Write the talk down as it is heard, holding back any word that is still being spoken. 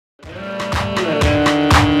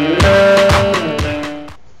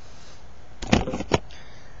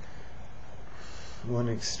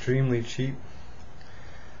extremely cheap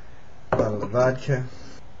bottle of vodka.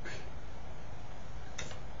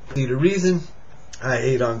 See, the reason I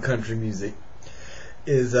hate on country music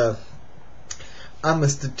is I'm a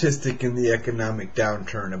statistic in the economic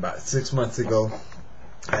downturn. About 6 months ago,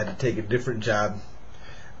 I had to take a different job.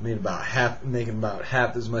 Making about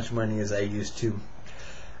half as much money as I used to,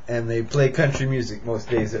 and they play country music most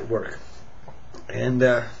days at work. And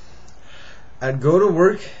I'd go to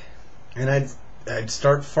work, and I'd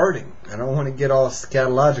start farting. I don't want to get all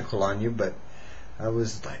scatological on you, but I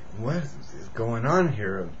was like, what is going on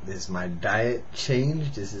here? Is my diet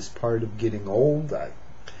changed? Is this part of getting old? I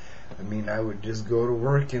mean, I would just go to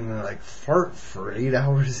work and like fart for 8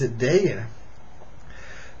 hours a day, and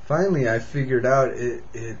finally I figured out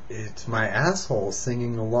it's my asshole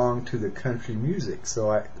singing along to the country music.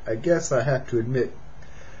 So I guess I have to admit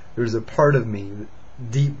there's a part of me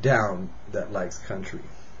deep down that likes country.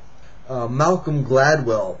 Malcolm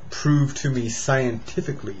Gladwell proved to me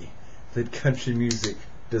scientifically that country music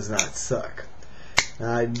does not suck.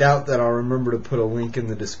 Now, I doubt that I'll remember to put a link in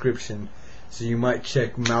the description, so you might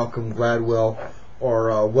check Malcolm Gladwell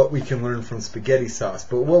or What We Can Learn from Spaghetti Sauce.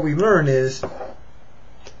 But what we learn is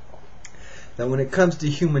that when it comes to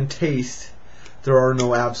human taste, there are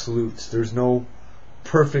no absolutes. There's no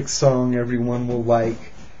perfect song everyone will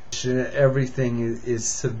like. Everything is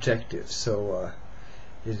subjective. So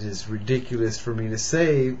it is ridiculous for me to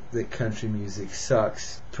say that country music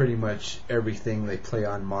sucks. Pretty much everything they play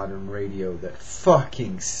on modern radio that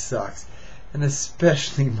fucking sucks. And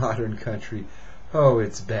especially modern country. Oh,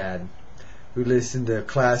 it's bad. We listen to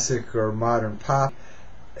classic or modern pop.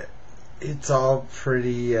 It's all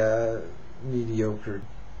pretty mediocre.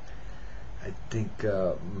 I think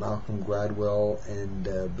Malcolm Gladwell and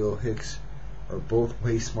Bill Hicks are both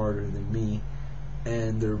way smarter than me,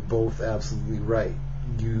 and they're both absolutely right.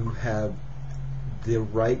 You have the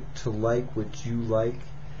right to like what you like.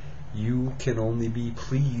 You can only be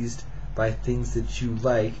pleased by things that you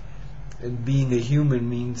like, and being a human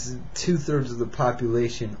means 2/3 of the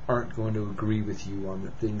population aren't going to agree with you on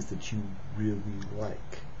the things that you really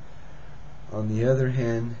like. On the other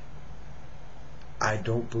hand, I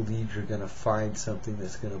don't believe you're going to find something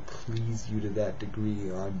that's going to please you to that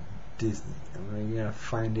degree on Disney. I mean, you're going to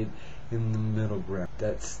find it in the middle ground.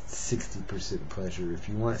 That's 60% pleasure. If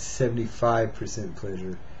you want 75%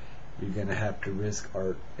 pleasure, you're going to have to risk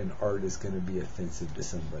art, and art is going to be offensive to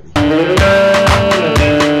somebody.